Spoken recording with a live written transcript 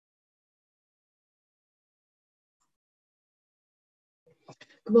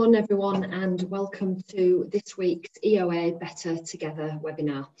Good morning everyone and welcome to this week's EOA Better Together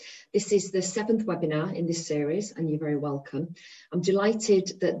webinar. This is the 7th webinar in this series and you're very welcome. I'm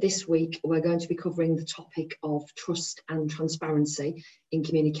delighted that this week we're going to be covering the topic of trust and transparency in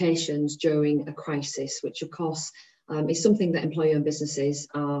communications during a crisis, which of course is something that employer-owned businesses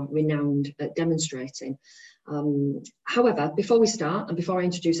are renowned at demonstrating. However, before we start and before I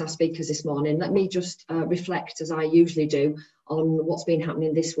introduce our speakers this morning, let me just reflect, as I usually do, on what's been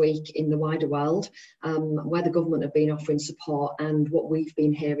happening this week in the wider world, where the government have been offering support and what we've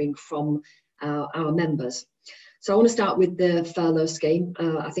been hearing from our members. So I want to start with the furlough scheme.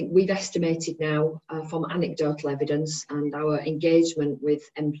 I think we've estimated now from anecdotal evidence and our engagement with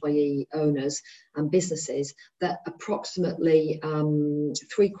employee owners and businesses that approximately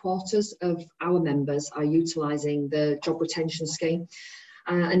 3/4 of our members are utilising the job retention scheme.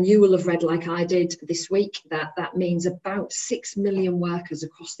 And you will have read, like I did this week, that that means about 6 million workers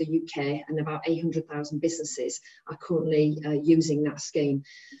across the UK and about 800,000 businesses are currently using that scheme.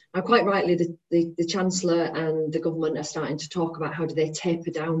 Now, quite rightly, the Chancellor and the government are starting to talk about how do they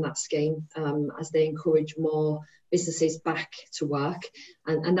taper down that scheme as they encourage more businesses back to work.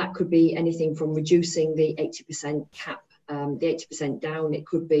 And that could be anything from reducing the 80% cap. The 80% down, it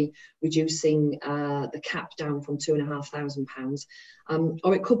could be reducing the cap down from £2,500,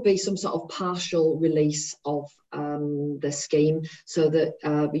 or it could be some sort of partial release of the scheme so that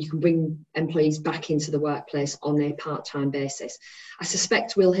you can bring employees back into the workplace on a part-time basis. I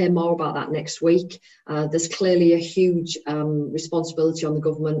suspect we'll hear more about that next week. There's clearly a huge responsibility on the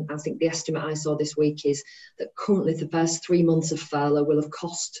government. I think the estimate I saw this week is that currently the first 3 months of furlough will have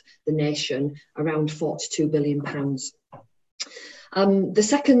cost the nation around £42 billion. The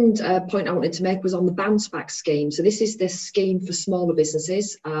second point I wanted to make was on the bounce back scheme. So this is the scheme for smaller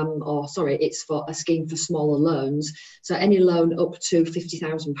businesses, it's for a scheme for smaller loans. So any loan up to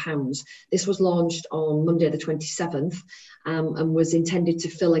 £50,000. This was launched on Monday the 27th and was intended to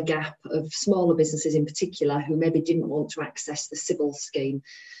fill a gap of smaller businesses in particular who maybe didn't want to access the CBIL scheme.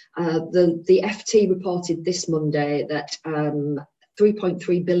 The FT reported this Monday that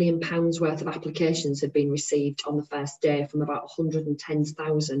 £3.3 billion worth of applications had been received on the first day from about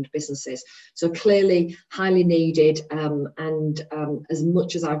 110,000 businesses. So clearly highly needed, and as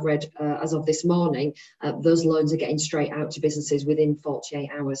much as I've read as of this morning, those loans are getting straight out to businesses within 48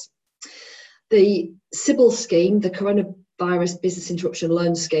 hours. The CBIL scheme, the Coronavirus Business Interruption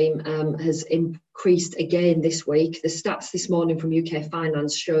Loan Scheme, has increased again this week. The stats this morning from UK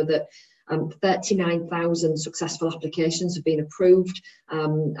Finance show that 39,000 successful applications have been approved,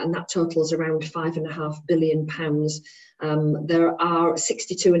 and that totals around £5.5 billion. There are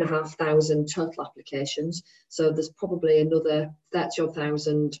 62,500 total applications, so there's probably another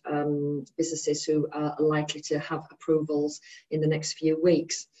 30,000 businesses who are likely to have approvals in the next few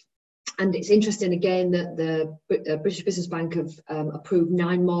weeks. And it's interesting again that the British Business Bank have approved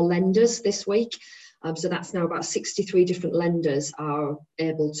 9 more lenders this week. So that's now about 63 different lenders are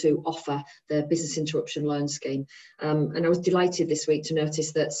able to offer the business interruption loan scheme. And I was delighted this week to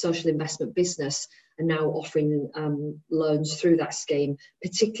notice that Social Investment Business are now offering loans through that scheme,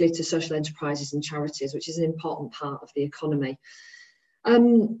 particularly to social enterprises and charities, which is an important part of the economy.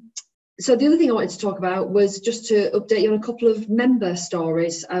 So the other thing I wanted to talk about was just to update you on a couple of member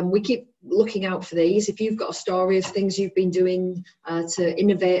stories. We keep looking out for these. If you've got a story of things you've been doing to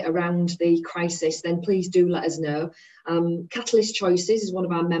innovate around the crisis, then please do let us know. Catalyst Choices is one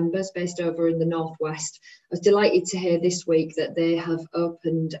of our members based over in the Northwest. I was delighted to hear this week that they have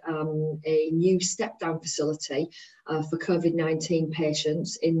opened a new step-down facility for COVID-19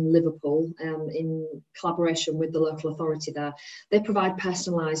 patients in Liverpool in collaboration with the local authority there. They provide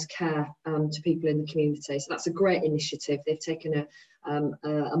personalised care to people in the community. So that's a great initiative. They've taken a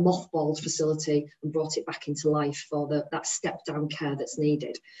mothballed facility and brought it back into life for that step-down care that's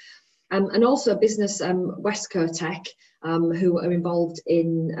needed. And also business Westco Tech, who are involved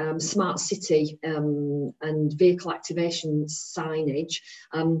in smart city and vehicle activation signage.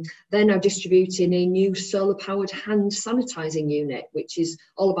 They're now distributing a new solar-powered hand sanitising unit, which is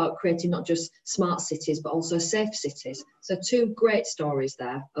all about creating not just smart cities, but also safe cities. So 2 great stories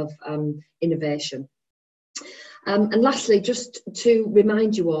there of innovation. And lastly, just to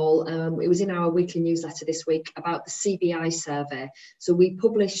remind you all, it was in our weekly newsletter this week about the CBI survey. So we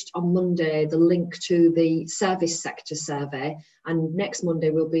published on Monday the link to the service sector survey, and next Monday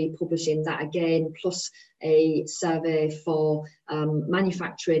we'll be publishing that again, plus a survey for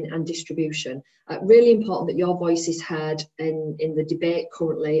manufacturing and distribution. Really important that your voice is heard in the debate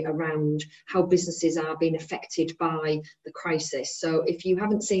currently around how businesses are being affected by the crisis. So if you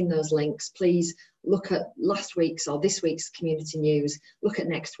haven't seen those links, please look at last week's or this week's community news, look at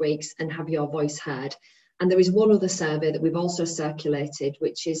next week's and have your voice heard. And there is one other survey that we've also circulated,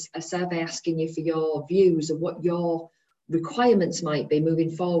 which is a survey asking you for your views of what your requirements might be moving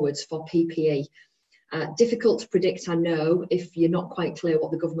forwards for PPE. Difficult to predict, I know, if you're not quite clear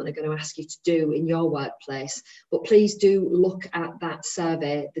what the government are going to ask you to do in your workplace, but please do look at that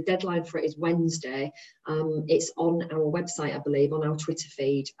survey. The deadline for it is Wednesday. It's on our website, I believe, on our Twitter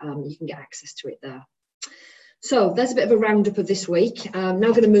feed. You can get access to it there. So there's a bit of a roundup of this week. I'm now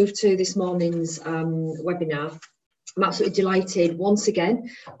going to move to this morning's webinar. I'm absolutely delighted. Once again,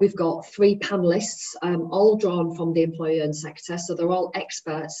 we've got 3 panellists, all drawn from the employee-owned sector. So they're all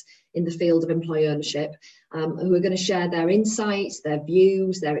experts in the field of employee ownership, who are going to share their insights, their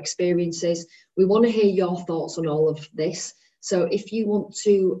views, their experiences. We want to hear your thoughts on all of this. So if you want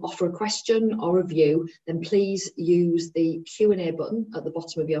to offer a question or a view, then please use the Q&A button at the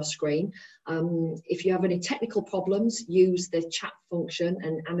bottom of your screen. If you have any technical problems, use the chat function,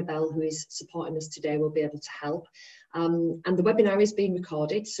 and Annabelle, who is supporting us today, will be able to help. And the webinar is being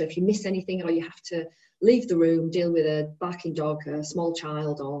recorded, so if you miss anything or you have to leave the room, deal with a barking dog, a small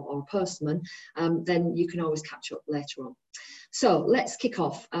child or a postman, then you can always catch up later on. So let's kick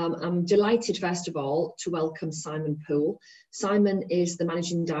off. I'm delighted, first of all, to welcome Simon Poole. Simon is the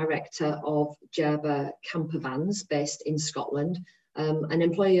Managing Director of Jerba Campervans, based in Scotland, an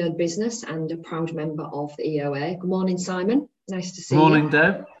employee-owned business and a proud member of the EOA. Good morning, Simon. Nice to see you. Morning,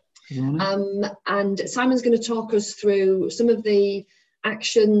 Deb. Good morning. And Simon's going to talk us through some of the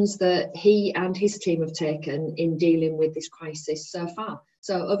actions that he and his team have taken in dealing with this crisis so far.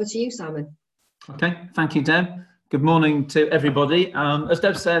 So over to you, Simon. Okay, thank you, Deb. Good morning to everybody. As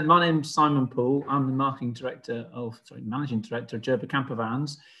Deb said, my name's Simon Poole. I'm the Managing Director of Jerba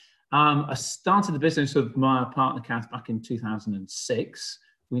Campervans. I started the business with my partner Kath back in 2006.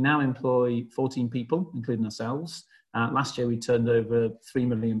 We now employ 14 people, including ourselves. Last year we turned over £3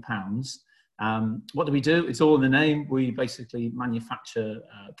 million. What do we do? It's all in the name. We basically manufacture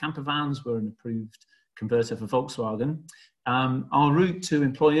camper vans. We're an approved converter for Volkswagen. Our route to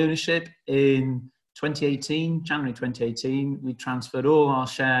employee ownership in 2018, January 2018, we transferred all our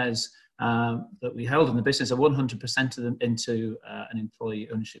shares that we held in the business, 100% of them, into an employee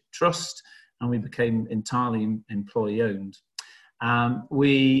ownership trust, and we became entirely employee owned.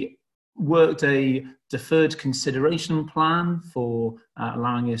 We worked a deferred consideration plan for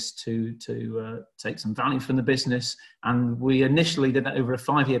allowing us to take some value from the business, and we initially did that over a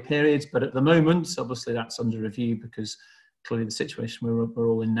 5-year period, but at the moment, obviously that's under review because clearly the situation we're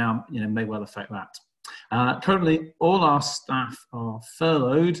all in now, may well affect that. Currently, all our staff are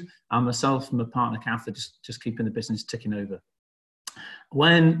furloughed, and myself and my partner Kath are just keeping the business ticking over.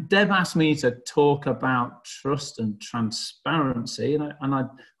 When Deb asked me to talk about trust and transparency, and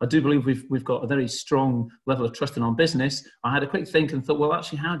I do believe we've got a very strong level of trust in our business, I had a quick think and thought, well,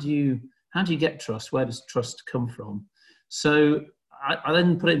 actually, how do you get trust? Where does trust come from? So I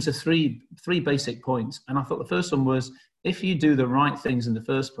then put it into three basic points, and I thought the first one was, if you do the right things in the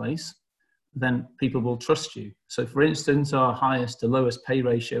first place, then people will trust you. So, for instance, our highest to lowest pay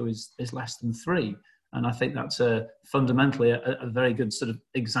ratio is less than 3. And I think that's fundamentally a very good sort of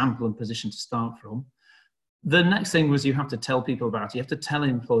example and position to start from. The next thing was you have to tell people about it. You have to tell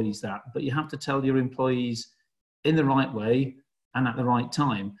employees that, but you have to tell your employees in the right way and at the right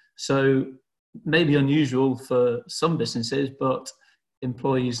time. So maybe unusual for some businesses, but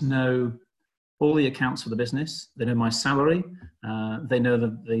employees know all the accounts for the business. They know my salary. They know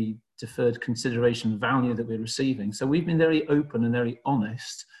the deferred consideration value that we're receiving. So we've been very open and very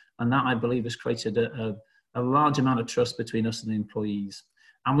honest, and that, I believe, has created a large amount of trust between us and the employees.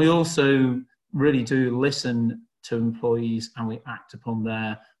 And we also really do listen to employees, and we act upon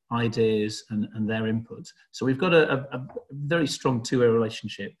their ideas and their input. So we've got a very strong two-way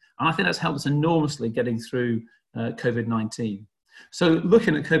relationship. And I think that's helped us enormously getting through COVID-19. So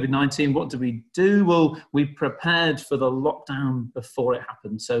looking at COVID-19, what do we do? Well, we prepared for the lockdown before it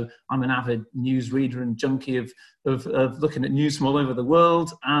happened. So I'm an avid news reader and junkie of looking at news from all over the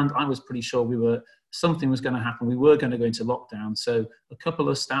world. And I was pretty sure something was going to happen. We were going to go into lockdown. So a couple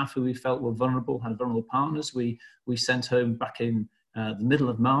of staff who we felt were vulnerable, had vulnerable partners, we sent home back in the middle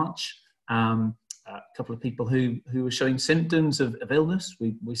of March. A couple of people who were showing symptoms of illness,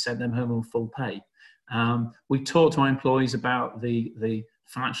 we sent them home on full pay. We talked to our employees about the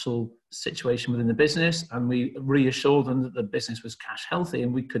financial situation within the business, and we reassured them that the business was cash healthy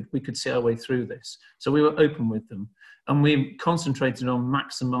and we could see our way through this. So we were open with them, and we concentrated on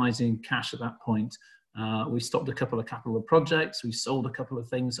maximising cash at that point. We stopped a couple of capital projects. We sold a couple of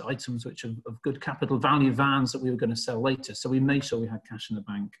items which are of good capital value, vans that we were going to sell later. So we made sure we had cash in the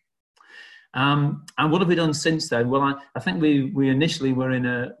bank. And what have we done since then? Well, I think we initially were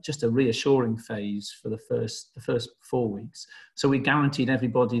in just a reassuring phase for the first 4 weeks. So we guaranteed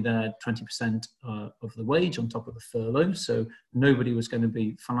everybody their 20% of the wage on top of the furlough. So nobody was going to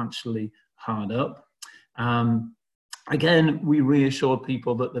be financially hard up. Again, we reassured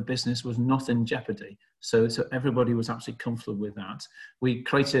people that the business was not in jeopardy. So everybody was absolutely comfortable with that. We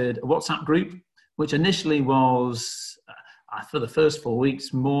created a WhatsApp group, which initially was, for the first 4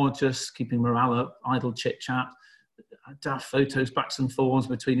 weeks, more just keeping morale up, idle chit-chat, daft photos backs and forwards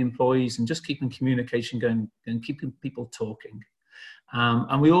between employees, and just keeping communication going and keeping people talking.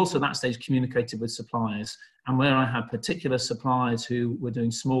 And we also at that stage communicated with suppliers. And where I had particular suppliers who were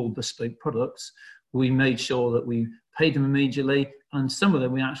doing small bespoke products, we made sure that we paid them immediately. And some of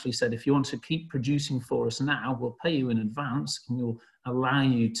them we actually said, if you want to keep producing for us now, we'll pay you in advance and we'll allow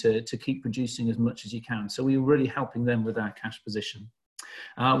you to keep producing as much as you can. So we were really helping them with our cash position.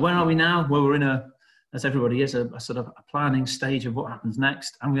 Where are we now? Well, we're in as everybody is, a sort of a planning stage of what happens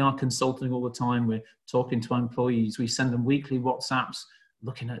next. And we are consulting all the time. We're talking to our employees. We send them weekly WhatsApps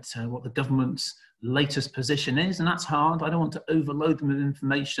looking at what the government's latest position is, and that's hard. I don't want to overload them with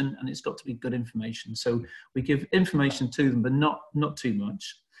information, and it's got to be good information. So we give information to them, but not too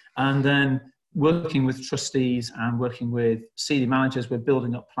much. And then working with trustees and working with senior managers, we're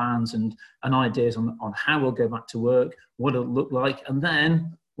building up plans and ideas on how we'll go back to work, what it'll look like, and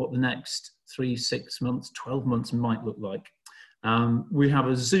then what the next 3, 6 months, 12 months might look like. We have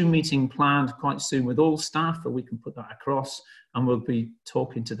a Zoom meeting planned quite soon with all staff, that we can put that across, and we'll be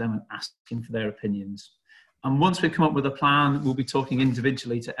talking to them and asking for their opinions. And once we come up with a plan, we'll be talking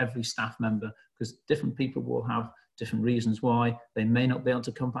individually to every staff member, because different people will have different reasons why they may not be able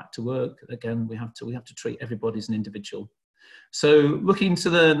to come back to work. Again, we have to treat everybody as an individual. So looking to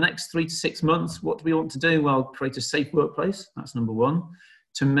the next 3 to 6 months, what do we want to do? Well, create a safe workplace. That's number one.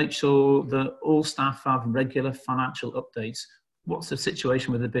 To make sure that all staff have regular financial updates. What's the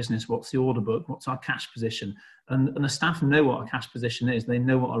situation with the business? What's the order book? What's our cash position? And the staff know what our cash position is. They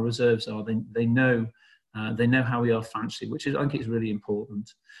know what our reserves are. They know how we are financially, which I think is really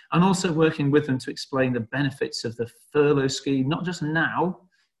important. And also working with them to explain the benefits of the furlough scheme, not just now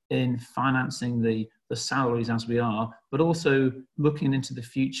in financing the salaries as we are, but also looking into the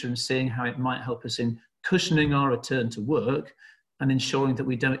future and seeing how it might help us in cushioning our return to work, and ensuring that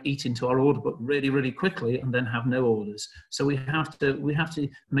we don't eat into our order book really, really quickly and then have no orders. So we have to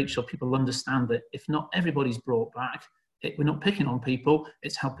make sure people understand that if not everybody's brought back, we're not picking on people,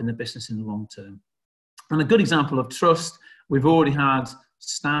 it's helping the business in the long term. And a good example of trust, we've already had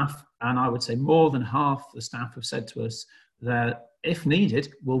staff, and I would say more than half the staff have said to us that if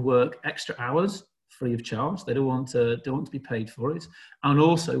needed, will work extra hours free of charge. They don't want to be paid for it, and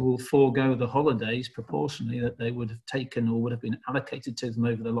also will forego the holidays proportionally that they would have taken or would have been allocated to them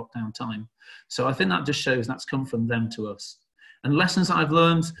over the lockdown time. So I think that just shows that's come from them to us. And lessons I've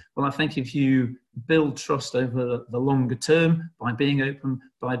learned, well, I think if you build trust over the longer term by being open,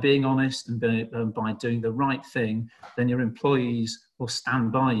 by being honest, and by doing the right thing, then your employees will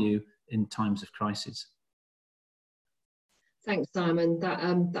stand by you in times of crisis. Thanks, Simon.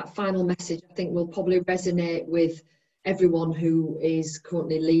 That final message, I think, will probably resonate with everyone who is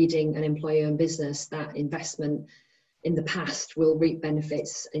currently leading an employer-owned business. That investment in the past will reap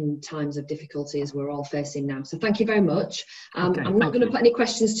benefits in times of difficulty, as we're all facing now. So thank you very much. I'm not going to put any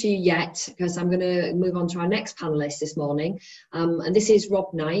questions to you yet, because I'm going to move on to our next panellist this morning. And this is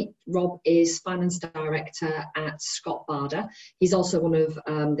Rob Knight. Rob is Finance Director at Scott Barder. He's also one of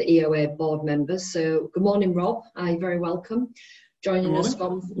the EOA board members. So good morning, Rob. You're very welcome. Joining us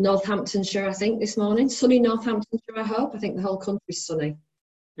from Northamptonshire, I think, this morning. Sunny Northamptonshire, I hope. I think the whole country's sunny.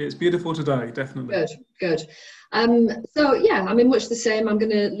 It's beautiful today, definitely. Good. So yeah, I mean, much the same. I'm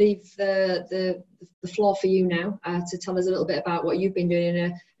going to leave the floor for you now to tell us a little bit about what you've been doing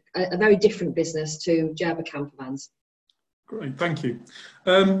in a very different business to Jerba Campervans. Great, thank you.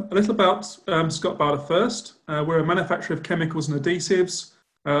 A little about Scott Barder first. We're a manufacturer of chemicals and adhesives,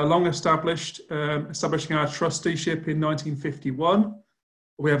 long established, establishing our trusteeship in 1951.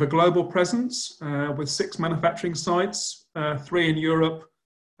 We have a global presence with 6 manufacturing sites, 3 in Europe,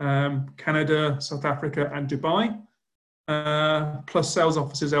 Canada, South Africa and Dubai, plus sales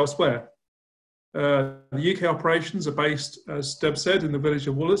offices elsewhere. The UK operations are based, as Deb said, in the village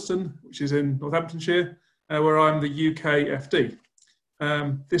of Wollaston, which is in Northamptonshire, where I'm the UK FD.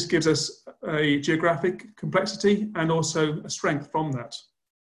 This gives us a geographic complexity and also a strength from that.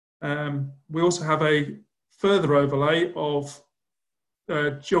 We also have a further overlay of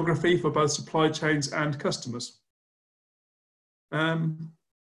geography for both supply chains and customers.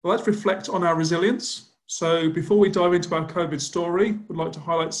 Let's reflect on our resilience. So before we dive into our COVID story, we'd like to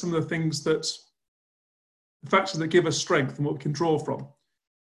highlight some of the things the factors that give us strength and what we can draw from.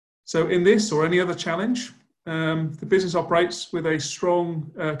 So in this or any other challenge, the business operates with a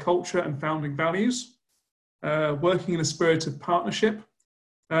strong culture and founding values, working in a spirit of partnership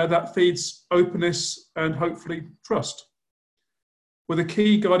that feeds openness and hopefully trust, with a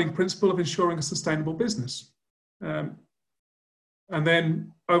key guiding principle of ensuring a sustainable business. And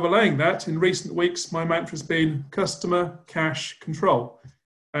then overlaying that, in recent weeks, my mantra has been customer, cash, control,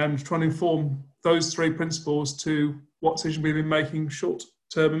 and trying to inform those three principles to what decision we've been making short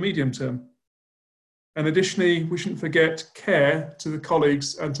term and medium term. And additionally, we shouldn't forget care to the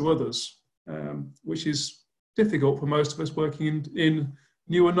colleagues and to others, which is difficult for most of us working in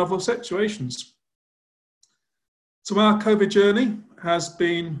new and novel situations. So our COVID journey has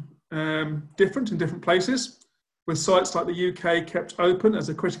been different in different places, with sites like the UK kept open as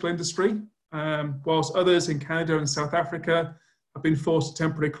a critical industry, whilst others in Canada and South Africa have been forced to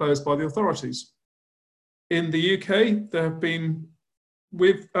temporarily close by the authorities. In the UK,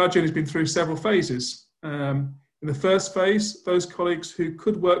 our journey has been through several phases. In the first phase, those colleagues who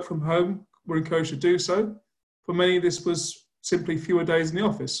could work from home were encouraged to do so. For many, this was simply fewer days in the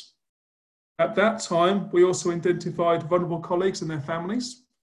office. At that time, we also identified vulnerable colleagues and their families,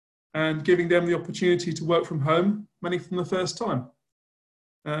 and giving them the opportunity to work from home, many from the first time.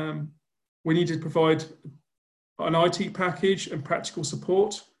 We needed to provide an IT package and practical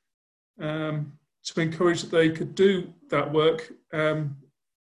support to encourage that they could do that work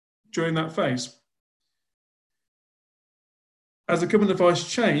during that phase. As the government advice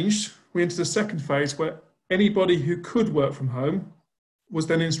changed, we entered the second phase where anybody who could work from home was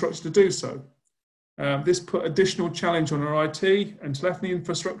then instructed to do so. This put additional challenge on our IT and telephony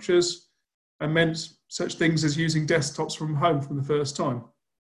infrastructures and meant such things as using desktops from home for the first time.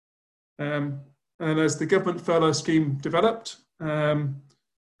 And as the government furlough scheme developed and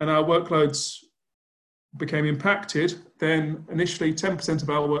our workloads became impacted, then initially 10% of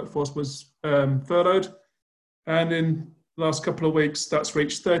our workforce was furloughed, and in the last couple of weeks that's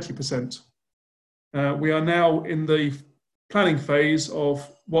reached 30%. We are now in the planning phase of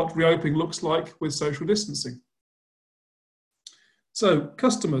what reopening looks like with social distancing. So,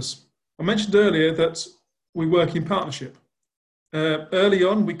 customers. I mentioned earlier that we work in partnership. Early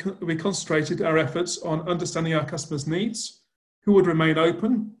on, we concentrated our efforts on understanding our customers' needs, who would remain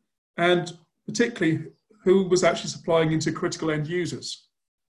open, and particularly who was actually supplying into critical end users.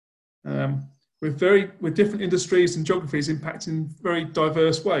 With different industries and geographies impacting very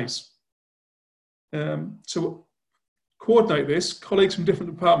diverse ways. To coordinate this, colleagues from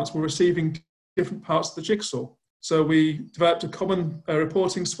different departments were receiving different parts of the jigsaw. So we developed a common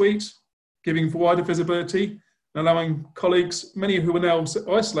reporting suite, giving wider visibility and allowing colleagues, many who were now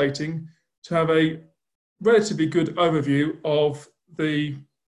isolating, to have a relatively good overview of the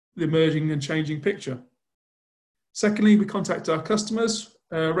emerging and changing picture. Secondly, we contacted our customers,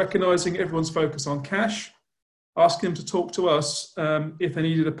 recognising everyone's focus on cash, asking them to talk to us if they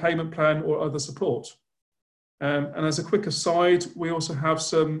needed a payment plan or other support. And as a quick aside, we also have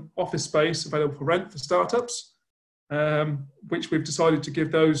some office space available for rent for startups, which we've decided to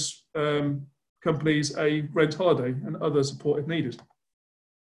give those companies a rent holiday and other support if needed.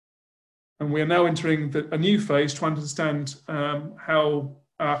 And we are now entering a new phase, trying to understand how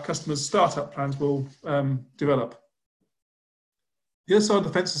our customers' startup plans will develop. The other side of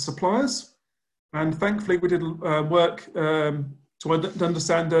the fence is suppliers, and thankfully we did work to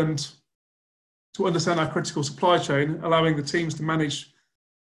understand our critical supply chain, allowing the teams to manage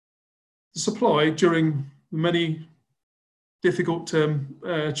the supply during many difficult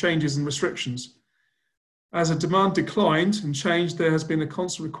changes and restrictions. As the demand declined and changed, there has been a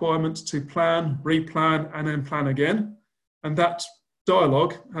constant requirement to plan, replan, and then plan again. And that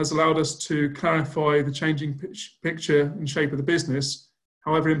dialogue has allowed us to clarify the changing picture and shape of the business,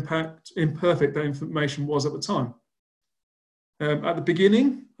 however imperfect that information was at the time. At the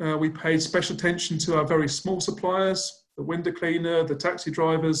beginning, we paid special attention to our very small suppliers, the window cleaner, the taxi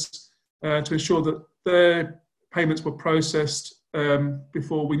drivers, to ensure that their payments were processed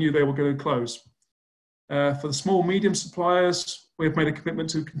before we knew they were going to close. For the small, medium suppliers, we've made a commitment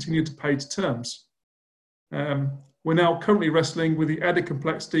to continue to pay to terms. We're now currently wrestling with the added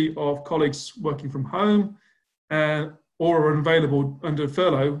complexity of colleagues working from home or are unavailable under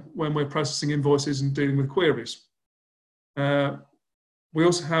furlough when we're processing invoices and dealing with queries. We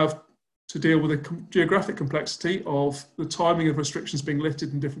also have to deal with the geographic complexity of the timing of restrictions being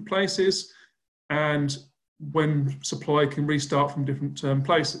lifted in different places, and when supply can restart from different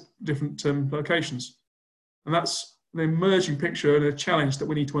locations. And that's an emerging picture and a challenge that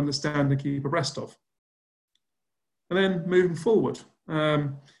we need to understand and keep abreast of. And then moving forward,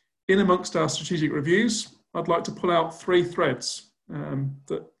 in amongst our strategic reviews, I'd like to pull out 3 threads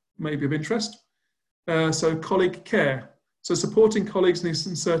that may be of interest. So colleague care. So supporting colleagues in these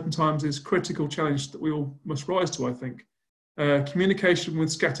uncertain times is a critical challenge that we all must rise to, I think. Communication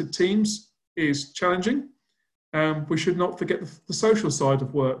with scattered teams is challenging. We should not forget the social side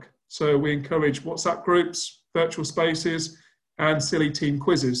of work. So we encourage WhatsApp groups, virtual spaces, and silly team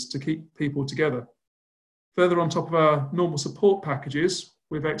quizzes to keep people together. Further, on top of our normal support packages,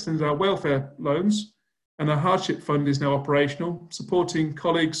 we've extended our welfare loans, and our hardship fund is now operational, supporting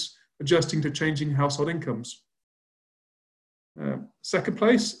colleagues adjusting to changing household incomes. Second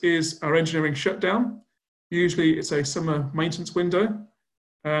place is our engineering shutdown. Usually it's a summer maintenance window,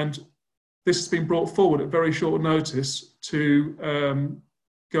 and this has been brought forward at very short notice to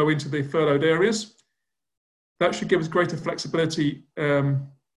go into the furloughed areas. That should give us greater flexibility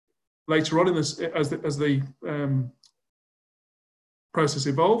later on in this, as the process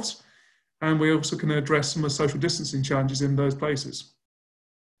evolves, and we also can address some of the social distancing challenges in those places.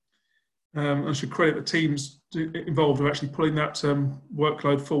 I should credit the teams involved of actually pulling that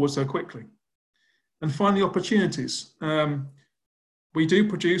workload forward so quickly. And finally, opportunities. We do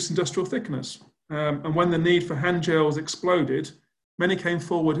produce industrial thickeners, and when the need for hand gels exploded, many came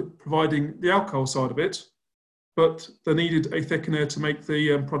forward providing the alcohol side of it, but they needed a thickener to make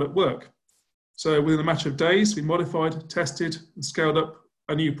the product work. So within a matter of days, we modified, tested, and scaled up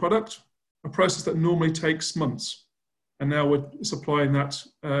a new product, a process that normally takes months. And now we're supplying that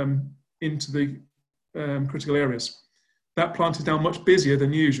into the critical areas. That plant is now much busier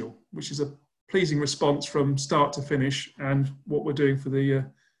than usual, which is a pleasing response from start to finish and what we're doing for the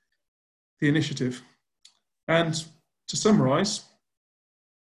initiative. And to summarise,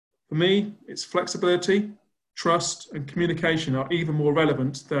 for me, it's flexibility, trust, and communication are even more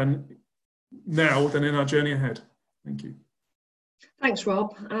relevant now than in our journey ahead. Thank you. Thanks,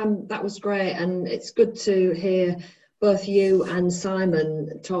 Rob. That was great, and it's good to hear both you and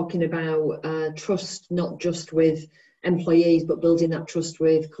Simon talking about trust, not just with employees, but building that trust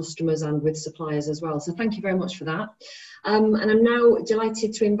with customers and with suppliers as well. So thank you very much for that. And I'm now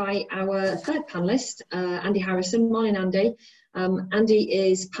delighted to invite our third panellist, Andy Harrison. Morning, Andy. Andy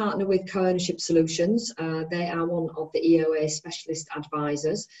is partner with Co-Ownership Solutions. They are one of the EOA specialist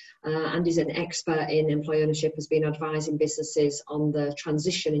advisors, and is an expert in employee ownership, has been advising businesses on the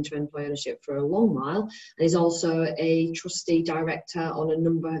transition into employee ownership for a long while, and is also a trustee director on a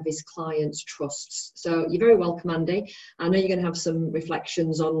number of his clients' trusts. So you're very welcome, Andy. I know you're going to have some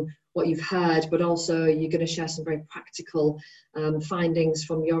reflections on what you've heard, but also you're going to share some very practical findings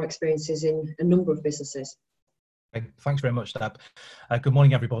from your experiences in a number of businesses. Thanks very much, Deb. Good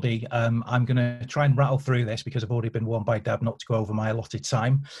morning, everybody. I'm going to try and rattle through this because I've already been warned by Deb not to go over my allotted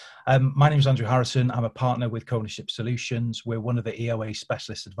time. My name is Andrew Harrison. I'm a partner with Co-Ownership Solutions. We're one of the EOA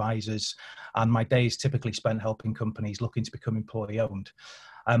specialist advisors, and my day is typically spent helping companies looking to become employee-owned.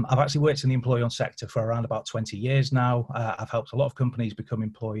 I've actually worked in the employee-owned sector for around about 20 years now. I've helped a lot of companies become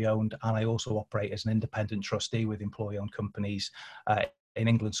employee-owned, and I also operate as an independent trustee with employee-owned companies in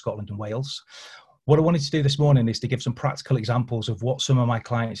England, Scotland, and Wales. What I wanted to do this morning is to give some practical examples of what some of my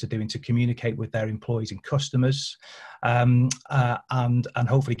clients are doing to communicate with their employees and customers, and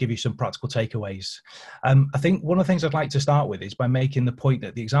hopefully give you some practical takeaways. I think one of the things I'd like to start with is by making the point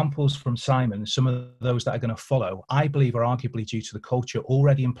that the examples from Simon, some of those that are going to follow, I believe are arguably due to the culture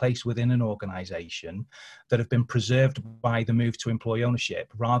already in place within an organisation that have been preserved by the move to employee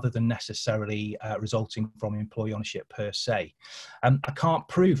ownership rather than necessarily resulting from employee ownership per se. I can't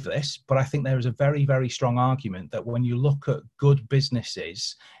prove this, but I think there is a very, very strong argument that when you look at good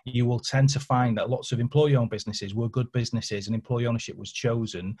businesses, you will tend to find that lots of employee-owned businesses were good businesses, and employee ownership was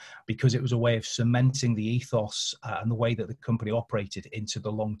chosen because it was a way of cementing the ethos and the way that the company operated into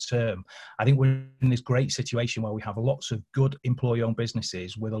the long term. I think we're in this great situation where we have lots of good employee-owned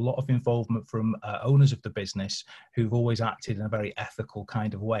businesses with a lot of involvement from owners of the business who've always acted in a very ethical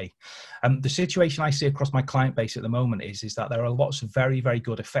kind of way. The situation I see across my client base at the moment is that there are lots of very, very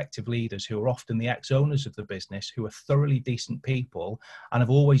good, effective leaders who are often the ex-owners of the business who are thoroughly decent people and have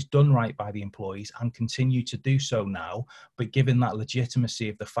always done right by the employees and continue to do so now, but given that legitimacy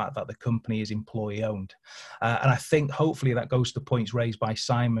of the fact that the company is employee owned. And I think hopefully that goes to points raised by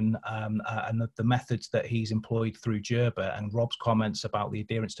Simon and the methods that he's employed through Jerba, and Rob's comments about the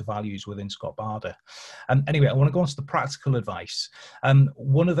adherence to values within Scott Barder. Anyway, I want to go on to the practical advice.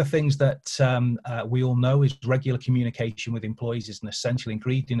 One of the things that we all know is regular communication with employees is an essential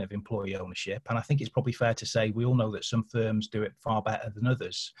ingredient of employee ownership. And I think it's probably fair to say we all know that some firms do it far better than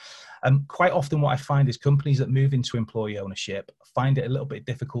others. Quite often what I find is companies that move into employee ownership find it a little bit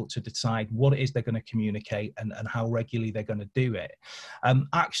difficult to decide what it is they're going to communicate and how regularly they're going to do it.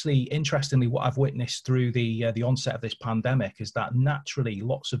 Actually, interestingly, what I've witnessed through the onset of this pandemic is that naturally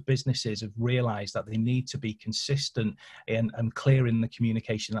lots of businesses have realized that they need to be consistent and clear in the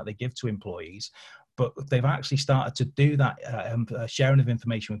communication that they give to employees. But they've actually started to do that sharing of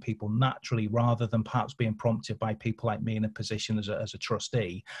information with people naturally, rather than perhaps being prompted by people like me in a position as a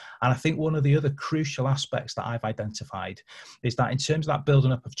trustee. And I think one of the other crucial aspects that I've identified is that in terms of that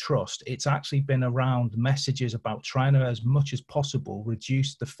building up of trust, it's actually been around messages about trying to, as much as possible,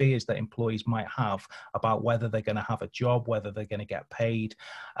 reduce the fears that employees might have about whether they're going to have a job, whether they're going to get paid,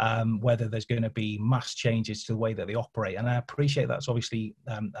 whether there's going to be mass changes to the way that they operate. And I appreciate that's obviously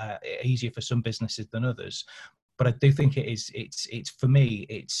easier for some businesses than others, but I do think it's for me,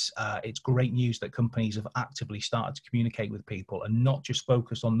 it's great news that companies have actively started to communicate with people and not just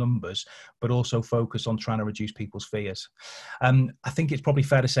focus on numbers, but also focus on trying to reduce people's fears. I think it's probably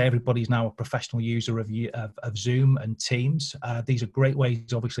fair to say everybody's now a professional user of Zoom and Teams. These are great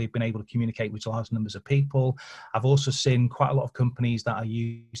ways, obviously, of being able to communicate with large numbers of people. I've also seen quite a lot of companies that are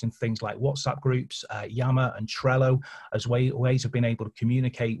using things like WhatsApp groups, Yammer and Trello as ways of being able to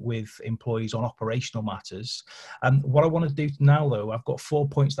communicate with employees on operational matters. What I want to do now, though, I've got 4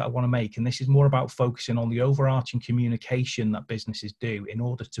 points that I want to make, and this is more about focusing on the overarching communication that businesses do in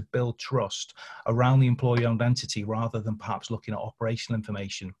order to build trust around the employee-owned entity, rather than perhaps looking at operational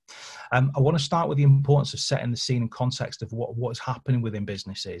information. I want to start with the importance of setting the scene and context of what is happening within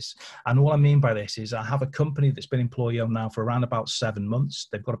businesses. And what I mean by this is I have a company that's been employee-owned now for around about 7 months.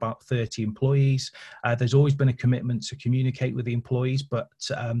 They've got about 30 employees. There's always been a commitment to communicate with the employees, but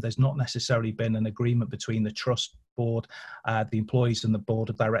there's not necessarily been an agreement between the trust board, the employees and the board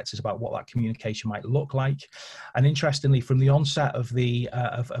of directors about what that communication might look like. And interestingly, from the onset of the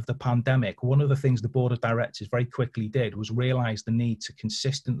pandemic, one of the things the board of directors very quickly did was realize the need to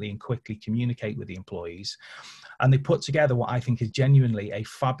consistently and quickly communicate with the employees. And they put together what I think is genuinely a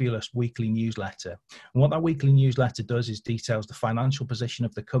fabulous weekly newsletter. And what that weekly newsletter does is details the financial position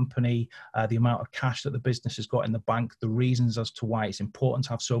of the company, the amount of cash that the business has got in the bank, the reasons as to why it's important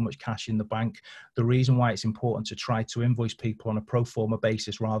to have so much cash in the bank, the reason why it's important to try to invoice people on a pro forma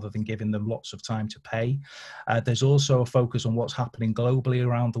basis rather than giving them lots of time to pay. There's also a focus on what's happening globally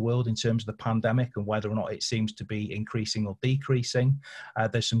around the world in terms of the pandemic and whether or not it seems to be increasing or decreasing.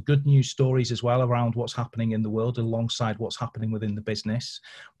 There's some good news stories as well around what's happening in the world alongside what's happening within the business.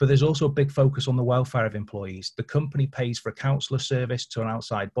 But there's also a big focus on the welfare of employees. The company pays for a counsellor service to an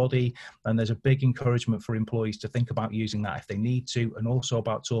outside body, and there's a big encouragement for employees to think about using that if they need to, and also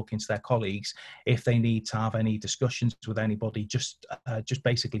about talking to their colleagues if they need to have any discussions with anybody, just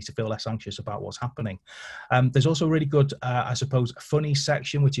basically to feel less anxious about what's happening. There's also a really good, I suppose, funny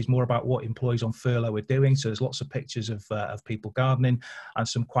section, which is more about what employees on furlough are doing. So there's lots of pictures of people gardening and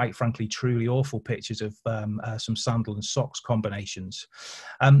some quite frankly truly awful pictures of some sandal and socks combinations.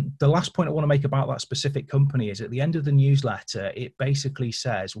 The last point I want to make about that specific company is at the end of the newsletter, it basically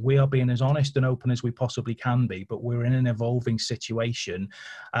says we are being as honest and open as we possibly can be, but we're in an evolving situation.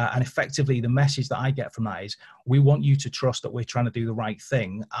 And effectively, the message that I get from that is we want you to trust that we're trying to do the right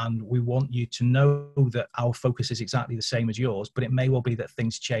thing, and we want you to know that our focus is exactly the same as yours, but it may well be that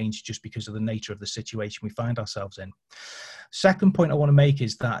things change just because of the nature of the situation we find ourselves in. Second point I want to make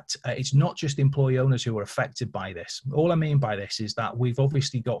is that it's not just employee owners who are affected by this. All I mean by this is that we've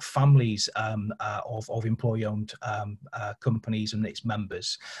obviously got families of employee-owned companies and its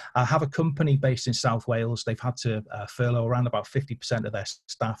members. I have a company based in South Wales. They've had to furlough around about 50% of their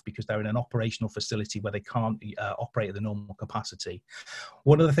staff because they're in an operational facility where they can't operate at the normal capacity.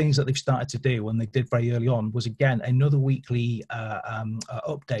 One of the things that they've started to do, and they did very early on, was again another weekly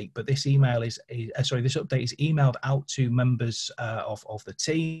update. But this email this update is emailed out to members of the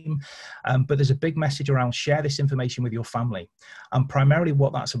team. But there's a big message around share this information with your family. And primarily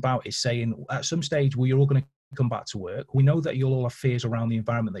what that's about is saying at some stage we're all going to come back to work. We know that you'll all have fears around the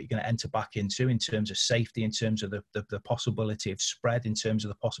environment that you're going to enter back into in terms of safety, in terms of the possibility of spread, in terms of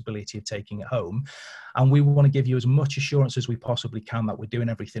the possibility of taking it home. And we want to give you as much assurance as we possibly can that we're doing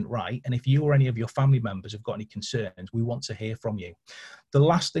everything right. And if you or any of your family members have got any concerns, we want to hear from you. The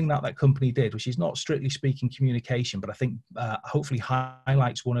last thing that company did, which is not strictly speaking communication, but I think hopefully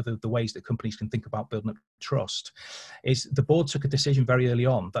highlights one of the ways that companies can think about building up trust, is the board took a decision very early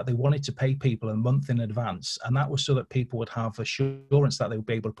on that they wanted to pay people a month in advance. And that was so that people would have assurance that they would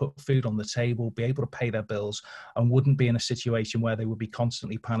be able to put food on the table, be able to pay their bills, and wouldn't be in a situation where they would be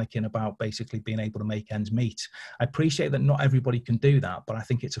constantly panicking about basically being able to make ends meet. I appreciate that not everybody can do that, but I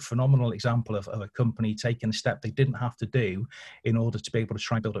think it's a phenomenal example of a company taking a step they didn't have to do in order to be able to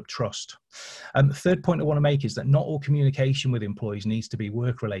try and build up trust. The third point I want to make is that not all communication with employees needs to be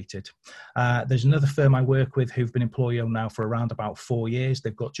work related. There's another firm I work with who've been employee owned now for around about 4 years.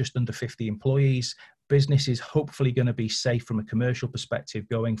 They've got just under 50 employees. Business is hopefully going to be safe from a commercial perspective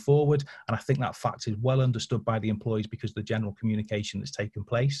going forward. And I think that fact is well understood by the employees because of the general communication that's taken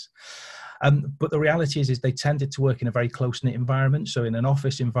place. But the reality is they tended to work in a very close-knit environment. So in an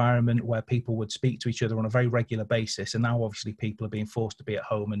office environment where people would speak to each other on a very regular basis. And now obviously people are being forced to be at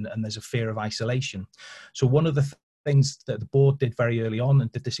home and there's a fear of isolation. So one of the things that the board did very early on,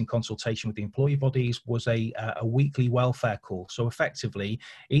 and did this in consultation with the employee bodies, was a weekly welfare call. So effectively,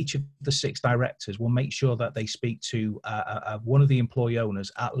 each of the 6 directors will make sure that they speak to one of the employee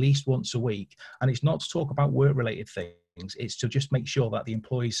owners at least once a week. And it's not to talk about work-related things. It's to just make sure that the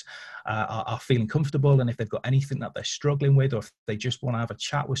employees are feeling comfortable, and if they've got anything that they're struggling with, or if they just want to have a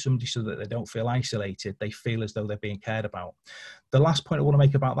chat with somebody so that they don't feel isolated, they feel as though they're being cared about. The last point I want to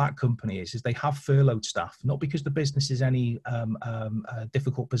make about that company is they have furloughed staff, not because the business is any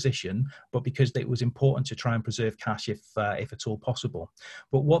difficult position, but because it was important to try and preserve cash if at all possible.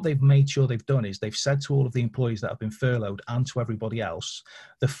 But what they've made sure they've done is they've said to all of the employees that have been furloughed and to everybody else,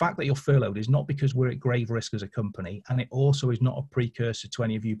 the fact that you're furloughed is not because we're at grave risk as a company, and it also is not a precursor to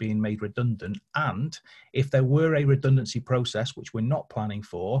any of you being made redundant. And if there were a redundancy process, which we're not planning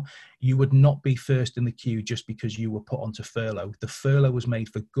for, you would not be first in the queue just because you were put onto furlough. The furlough was made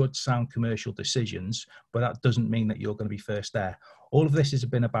for good, sound commercial decisions, but that doesn't mean that you're going to be first there. All of this has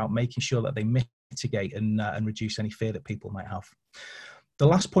been about making sure that they mitigate and reduce any fear that people might have. The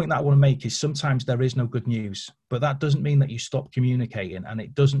last point that I want to make is sometimes there is no good news, but that doesn't mean that you stop communicating, and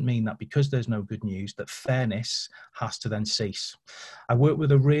it doesn't mean that because there's no good news that fairness has to then cease. I work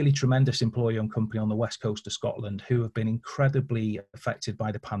with a really tremendous employee-owned company on the west coast of Scotland who have been incredibly affected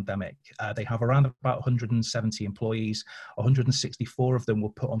by the pandemic. They have around about 170 employees. 164 of them were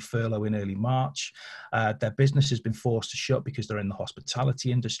put on furlough in early March. Their business has been forced to shut because they're in the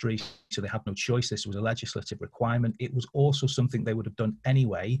hospitality industry, so they had no choice. This was a legislative requirement. It was also something they would have done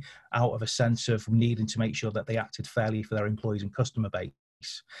anyway, out of a sense of needing to make sure that they acted fairly for their employees and customer base.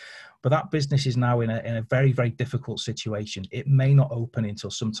 But that business is now in a very, very difficult situation. It may not open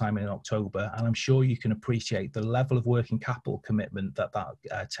until sometime in October, and I'm sure you can appreciate the level of working capital commitment that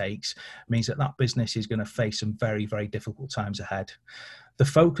takes means that that business is going to face some very, very difficult times ahead. The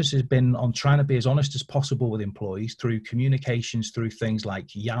focus has been on trying to be as honest as possible with employees through communications, through things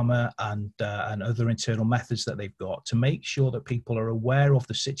like Yammer and other internal methods that they've got to make sure that people are aware of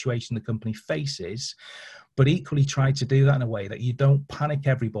the situation the company faces, but equally try to do that in a way that you don't panic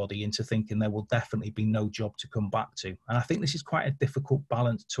everybody into thinking there will definitely be no job to come back to. And I think this is quite a difficult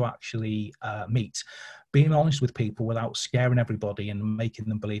balance to actually meet. Being honest with people without scaring everybody and making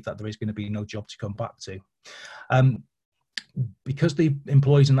them believe that there is going to be no job to come back to. Because the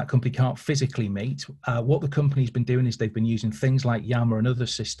employees in that company can't physically meet, what the company's been doing is they've been using things like Yammer and other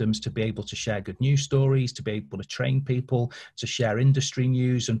systems to be able to share good news stories, to be able to train people, to share industry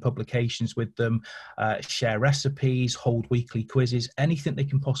news and publications with them, share recipes, hold weekly quizzes, anything they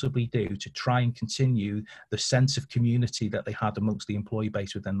can possibly do to try and continue the sense of community that they had amongst the employee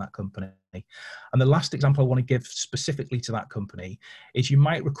base within that company. And the last example I want to give specifically to that company is you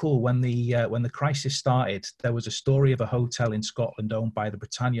might recall when the crisis started, there was a story of a hotel in Scotland owned by the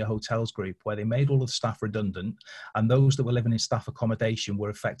Britannia Hotels Group where they made all of the staff redundant, and those that were living in staff accommodation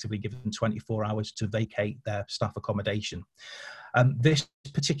were effectively given 24 hours to vacate their staff accommodation. This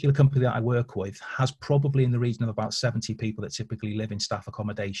particular company that I work with has probably in the region of about 70 people that typically live in staff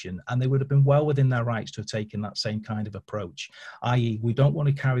accommodation, and they would have been well within their rights to have taken that same kind of approach, i.e. we don't want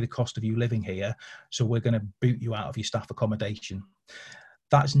to carry the cost of you living here, so we're going to boot you out of your staff accommodation.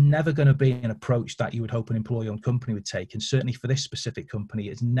 That's never going to be an approach that you would hope an employee-owned company would take. And certainly for this specific company,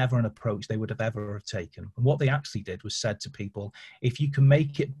 it's never an approach they would have ever have taken. And what they actually did was said to people, if you can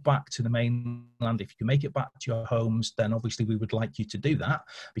make it back to the mainland, if you can make it back to your homes, then obviously we would like you to do that,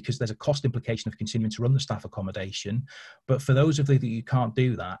 because there's a cost implication of continuing to run the staff accommodation. But for those of you that you can't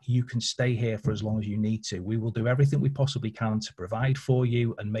do that, you can stay here for as long as you need to. We will do everything we possibly can to provide for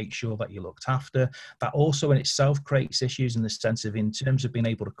you and make sure that you're looked after. That also in itself creates issues in the sense of, in terms of being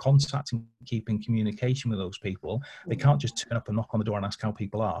able to contact and keep in communication with those people. They can't just turn up and knock on the door and ask how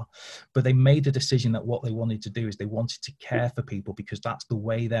people are. But they made a decision that what they wanted to do is they wanted to care for people, because that's the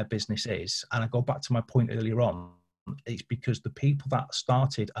way their business is. And I go back to my point earlier on. It's because the people that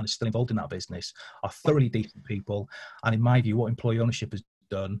started and are still involved in that business are thoroughly decent people. And in my view, what employee ownership has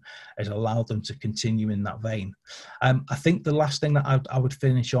done is allowed them to continue in that vein. I think the last thing that I would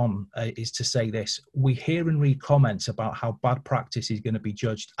finish on is to say this. We hear and read comments about how bad practice is going to be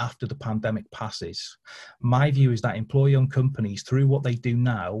judged after the pandemic passes. My view is that employee-owned companies, through what they do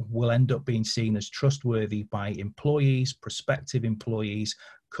now, will end up being seen as trustworthy by employees, prospective employees,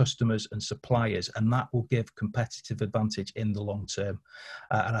 customers and suppliers, and that will give competitive advantage in the long term.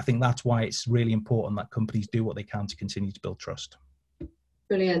 And I think that's why it's really important that companies do what they can to continue to build trust.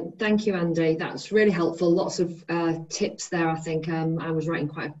 Brilliant. Thank you, Andy. That's really helpful. Lots of tips there, I think. I was writing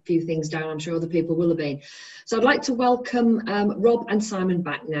quite a few things down. I'm sure other people will have been. So I'd like to welcome Rob and Simon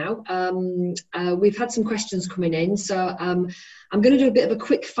back now. We've had some questions coming in, so I'm going to do a bit of a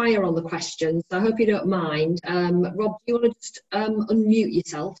quick fire on the questions. So I hope you don't mind. Rob, do you want to just unmute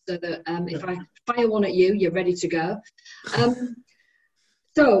yourself so that if I fire one at you, you're ready to go?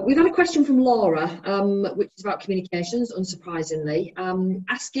 So we've had a question from Laura, which is about communications, unsurprisingly,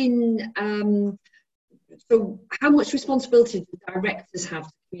 asking, so how much responsibility do directors have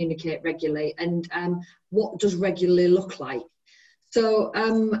to communicate regularly, and what does regularly look like? So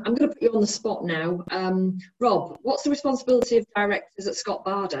I'm going to put you on the spot now. Rob, what's the responsibility of directors at Scott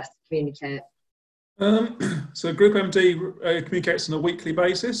Barder to communicate? So Group MD communicates on a weekly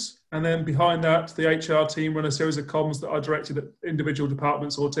basis, and then behind that, the HR team run a series of comms that are directed at individual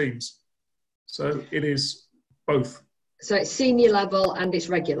departments or teams. So it is both. So it's senior level and it's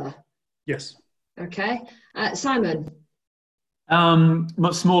regular? Yes. Okay. Simon?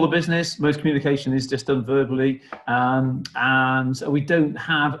 Much smaller business, most communication is just done verbally, and we don't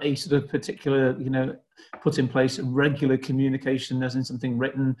have a sort of particular, put in place regular communication as in something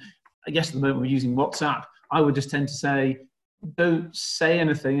written. I guess at the moment we're using WhatsApp. I would just tend to say, don't say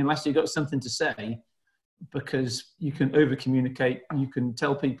anything unless you've got something to say, because you can over communicate. You can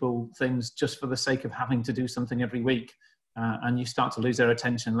tell people things just for the sake of having to do something every week, and you start to lose their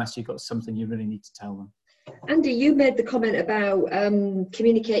attention unless you've got something you really need to tell them. Andy, you made the comment about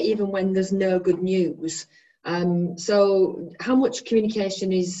communicate even when there's no good news. So how much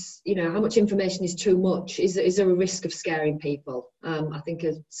communication is, how much information is too much? Is there a risk of scaring people? I think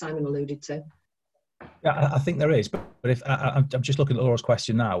as Simon alluded to. Yeah, I think there is, but if I'm just looking at Laura's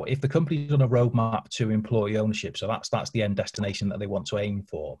question now, if the company's on a roadmap to employee ownership, so that's the end destination that they want to aim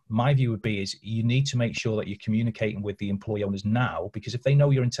for, my view would be is you need to make sure that you're communicating with the employee owners now, because if they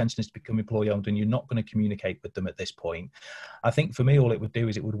know your intention is to become employee owned and you're not going to communicate with them at this point, I think for me all it would do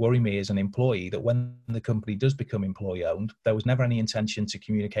is it would worry me as an employee that when the company does become employee owned, there was never any intention to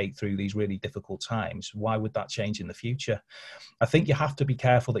communicate through these really difficult times. Why would that change in the future? I think you have to be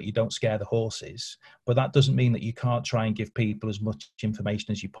careful that you don't scare the horses, but that doesn't mean that you can't try and give people as much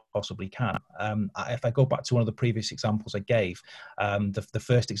information as you possibly can. If I go back to one of the previous examples I gave, the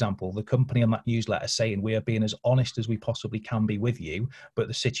first example, the company on that newsletter saying we are being as honest as we possibly can be with you, but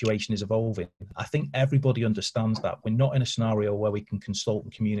the situation is evolving. I think everybody understands that. We're not in a scenario where we can consult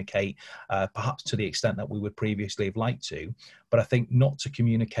and communicate perhaps to the extent that we would previously have liked to, but I think not to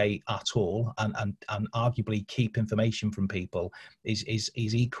communicate at all and arguably keep information from people is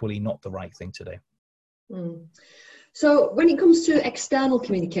equally not the right thing to do. So when it comes to external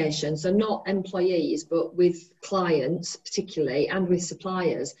communication, so not employees, but with clients particularly and with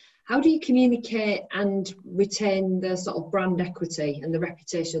suppliers, how do you communicate and retain the sort of brand equity and the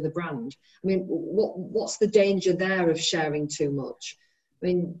reputation of the brand? I mean, what's the danger there of sharing too much? I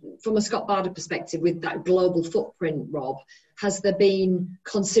mean, from a Scott Barder perspective, with that global footprint, Rob, has there been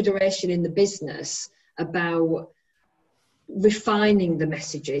consideration in the business about refining the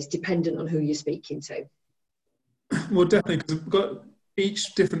messages dependent on who you're speaking to? Well, definitely, because we've got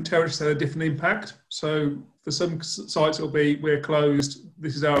each different territory had a different impact. So for some sites, it'll be we're closed.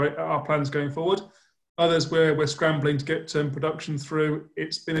 This is our plans going forward. Others where we're scrambling to get production through.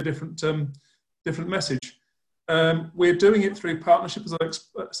 It's been a different message. We're doing it through partnership, as I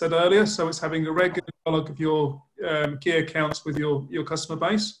said earlier. So it's having a regular dialogue of your key accounts with your customer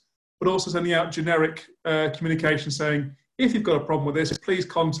base, but also sending out generic communication saying, if you've got a problem with this, please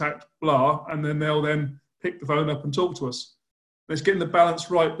contact blah, and then they'll then pick the phone up and talk to us. And it's getting the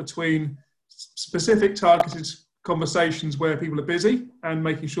balance right between specific targeted conversations where people are busy and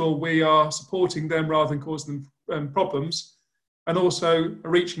making sure we are supporting them rather than causing them problems, and also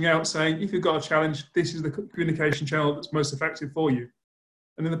reaching out saying, if you've got a challenge, this is the communication channel that's most effective for you.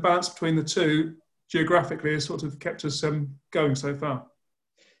 And then the balance between the two geographically has sort of kept us going so far.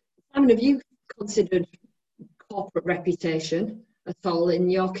 Simon, have you considered corporate reputation at all in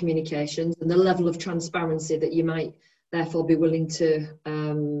your communications and the level of transparency that you might therefore be willing to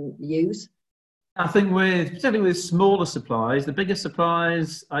use? I think particularly with smaller suppliers, the bigger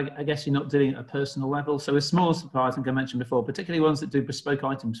suppliers, I guess you're not doing it at a personal level. So with smaller suppliers, I think I mentioned before, particularly ones that do bespoke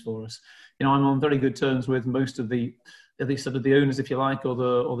items for us, I'm on very good terms with most of the sort of the owners, if you like, or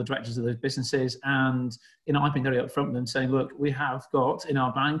the directors of those businesses. And, I've been very upfront with them saying, look, we have got in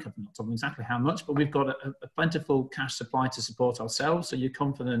our bank, I'm not talking exactly how much, but we've got a plentiful cash supply to support ourselves. So you're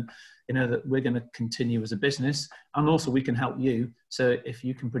confident, that we're going to continue as a business, and also we can help you. So if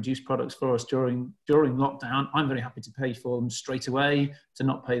you can produce products for us during lockdown, I'm very happy to pay for them straight away, to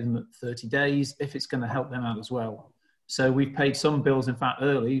not pay them at 30 days, if it's going to help them out as well. So we've paid some bills, in fact,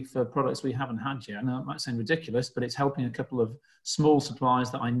 early for products we haven't had yet. Now, it might sound ridiculous, but it's helping a couple of small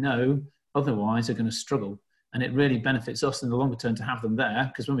suppliers that I know otherwise are going to struggle. And it really benefits us in the longer term to have them there,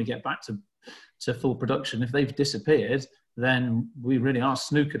 because when we get back to full production, if they've disappeared, then we really are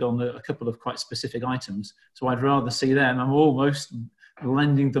snookered on a couple of quite specific items. So I'd rather see them. I'm almost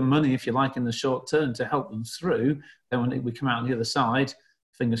lending them money, if you like, in the short term to help them through. Then when we come out on the other side,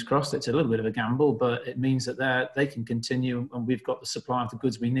 fingers crossed, it's a little bit of a gamble, but it means that they can continue and we've got the supply of the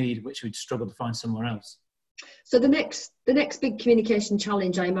goods we need, which we'd struggle to find somewhere else. So the next big communication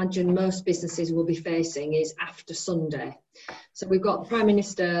challenge I imagine most businesses will be facing is after Sunday. So we've got the Prime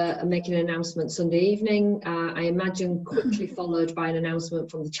Minister making an announcement Sunday evening, I imagine quickly followed by an announcement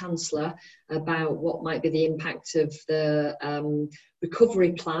from the Chancellor about what might be the impact of the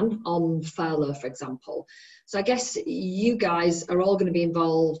recovery plan on furlough, for example. So I guess you guys are all going to be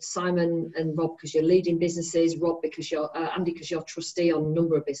involved, Simon and Rob, because you're leading businesses, Rob, because you're Andy, because you're trustee on a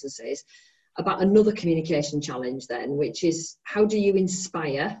number of businesses, about another communication challenge then, which is how do you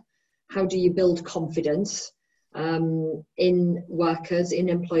inspire, how do you build confidence in workers, in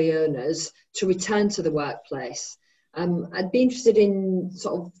employee owners to return to the workplace? I'd be interested in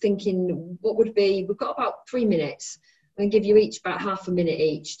sort of thinking we've got about 3 minutes. I'm going to give you each about half a minute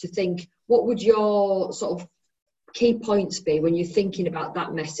each to think, what would your sort of key points be when you're thinking about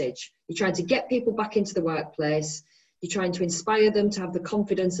that message? You're trying to get people back into the workplace. You're trying to inspire them to have the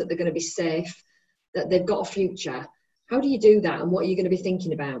confidence that they're going to be safe, that they've got a future. How do you do that, and what are you going to be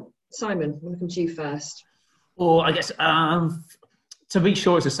thinking about? Simon, I'm going to come to you first. Well, I guess to be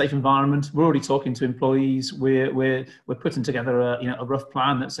sure it's a safe environment. We're already talking to employees. We're putting together a rough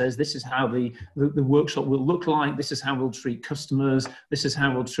plan that says this is how the workshop will look like. This is how we'll treat customers. This is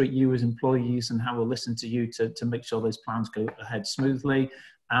how we'll treat you as employees, and how we'll listen to you to make sure those plans go ahead smoothly.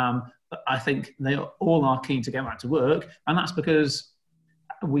 I think they all are keen to get back to work, and that's because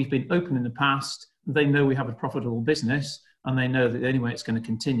we've been open in the past. They know we have a profitable business, and they know that the only way it's going to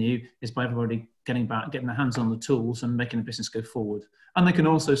continue is by everybody getting their hands on the tools and making the business go forward. And they can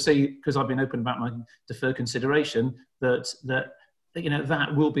also see, because I've been open about my deferred consideration, that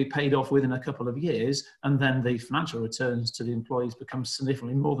will be paid off within a couple of years, and then the financial returns to the employees become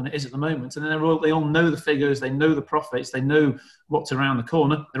significantly more than it is at the moment. And then they all know the figures, they know the profits, they know what's around the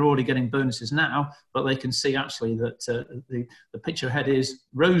corner. They're already getting bonuses now, but they can see actually that the picture ahead is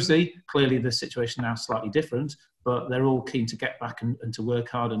rosy. Clearly the situation now is slightly different, but they're all keen to get back and to work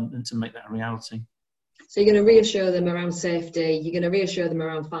hard and to make that a reality. So you're going to reassure them around safety, you're going to reassure them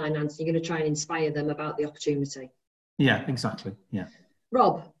around finance, you're going to try and inspire them about the opportunity. Yeah, exactly. Yeah.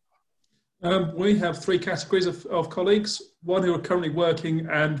 Rob? We have 3 categories of colleagues. One who are currently working,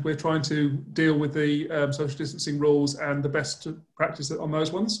 and we're trying to deal with the social distancing rules and the best practice on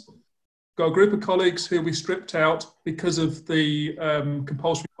those ones. Got a group of colleagues who we stripped out because of the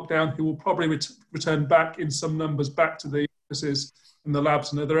compulsory lockdown, who will probably return back in some numbers back to the offices and the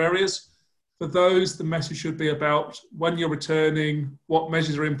labs and other areas. For those, the message should be about when you're returning, what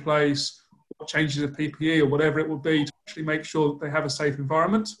measures are in place, changes of PPE or whatever it will be to actually make sure that they have a safe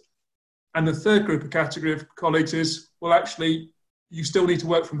environment. And the third group of category of colleagues is, well, actually, you still need to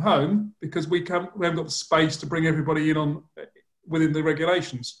work from home because we haven't got the space to bring everybody in within the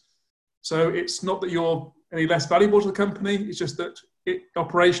regulations. So it's not that you're any less valuable to the company, it's just that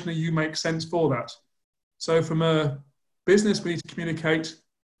operationally you make sense for that. So from a business, we need to communicate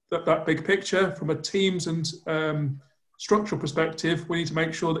that big picture from a teams and structural perspective. We need to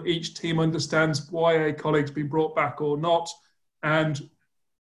make sure that each team understands why a colleague's been brought back or not, and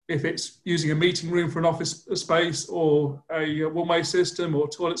if it's using a meeting room for an office space or a one-way system or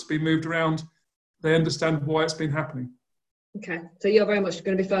toilets being moved around, they understand why it's been happening. Okay, so you're very much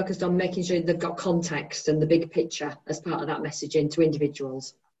going to be focused on making sure they've got context and the big picture as part of that messaging to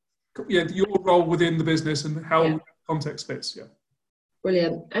individuals. Yeah, your role within the business and how context fits, yeah.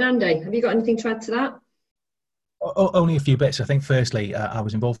 Brilliant. And Andy, have you got anything to add to that? Only a few bits. I think firstly, I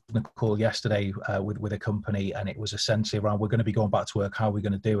was involved in a call yesterday with a company, and it was essentially around, we're going to be going back to work, how are we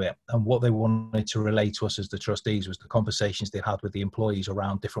going to do it? And what they wanted to relay to us as the trustees was the conversations they had with the employees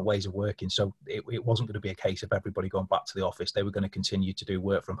around different ways of working. So it wasn't going to be a case of everybody going back to the office. They were going to continue to do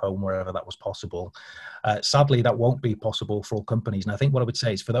work from home wherever that was possible. Sadly, that won't be possible for all companies. And I think what I would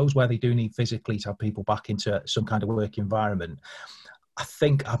say is for those where they do need physically to have people back into some kind of work environment, I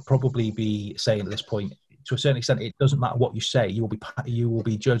think I'd probably be saying at this point, to a certain extent, it doesn't matter what you say. You will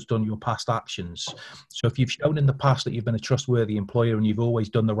be judged on your past actions. So if you've shown in the past that you've been a trustworthy employer and you've always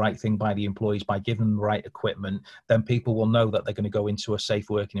done the right thing by the employees by giving them the right equipment, then people will know that they're going to go into a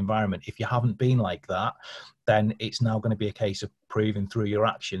safe working environment. If you haven't been like that, then it's now going to be a case of proving through your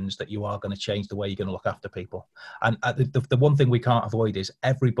actions that you are going to change the way you're going to look after people. And the one thing we can't avoid is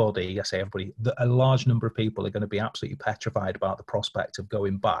everybody, I say everybody, a large number of people are going to be absolutely petrified about the prospect of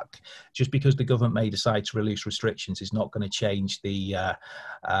going back. Just because the government may decide to release restrictions is not going to change the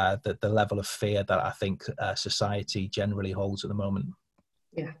level of fear that I think society generally holds at the moment.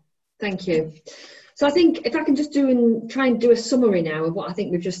 Yeah, thank you. So I think if I can just try and do a summary now of what I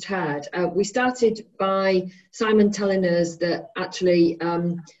think we've just heard. We started by Simon telling us that actually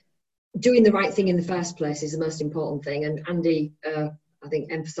doing the right thing in the first place is the most important thing. And Andy, I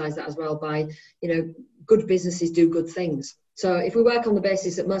think, emphasised that as well by, good businesses do good things. So if we work on the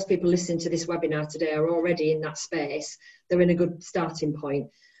basis that most people listening to this webinar today are already in that space, they're in a good starting point.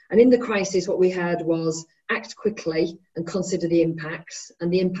 And in the crisis, what we heard was act quickly and consider the impacts, and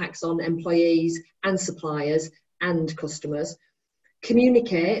the impacts on employees and suppliers and customers.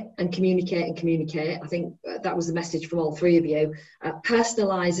 Communicate and communicate and communicate. I think that was the message from all three of you.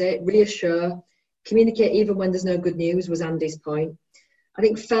 Personalise it, reassure, communicate even when there's no good news was Andy's point. I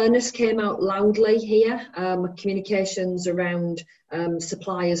think fairness came out loudly here. Communications around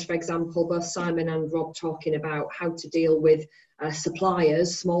suppliers, for example, both Simon and Rob talking about how to deal with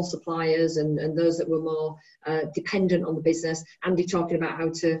suppliers, small suppliers and those that were more dependent on the business. Andy talking about how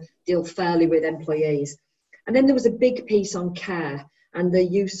to deal fairly with employees. And then there was a big piece on care and the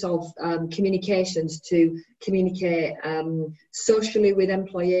use of communications to communicate socially with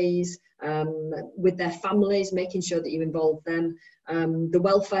employees, with their families, making sure that you involve them, the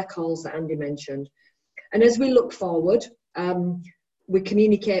welfare calls that Andy mentioned. And as we look forward, we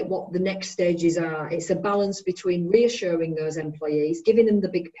communicate what the next stages are. It's a balance between reassuring those employees, giving them the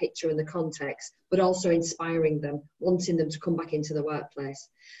big picture and the context, but also inspiring them, wanting them to come back into the workplace.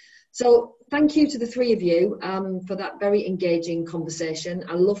 So thank you to the three of you for that very engaging conversation.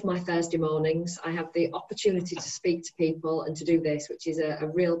 I love my Thursday mornings. I have the opportunity to speak to people and to do this, which is a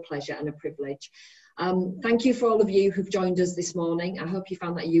real pleasure and a privilege. Thank you for all of you who've joined us this morning. I hope you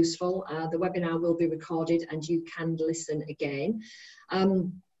found that useful. The webinar will be recorded and you can listen again.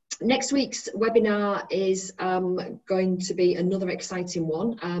 Next week's webinar is going to be another exciting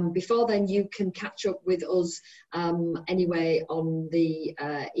one. Before then, you can catch up with us anyway on the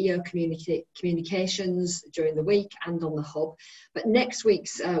EO communications during the week and on the hub. But next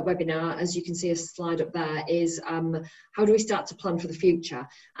week's webinar, as you can see a slide up there, is how do we start to plan for the future?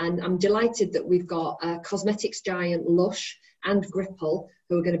 And I'm delighted that we've got cosmetics giant Lush and Gripple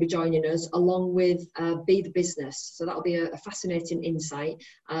who are going to be joining us, along with Be the Business. So that'll be a fascinating insight.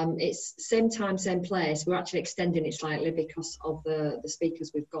 It's same time, same place. We're actually extending it slightly because of the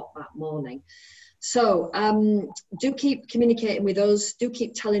speakers we've got that morning. So do keep communicating with us. Do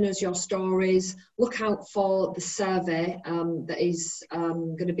keep telling us your stories. Look out for the survey that is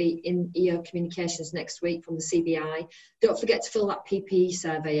going to be in EO Communications next week from the CBI. Don't forget to fill that PPE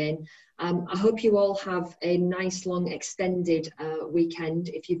survey in. I hope you all have a nice long extended weekend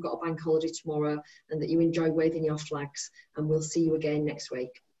if you've got a bank holiday tomorrow, and that you enjoy waving your flags, and we'll see you again next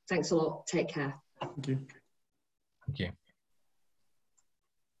week. Thanks a lot. Take care. Thank you. Thank you.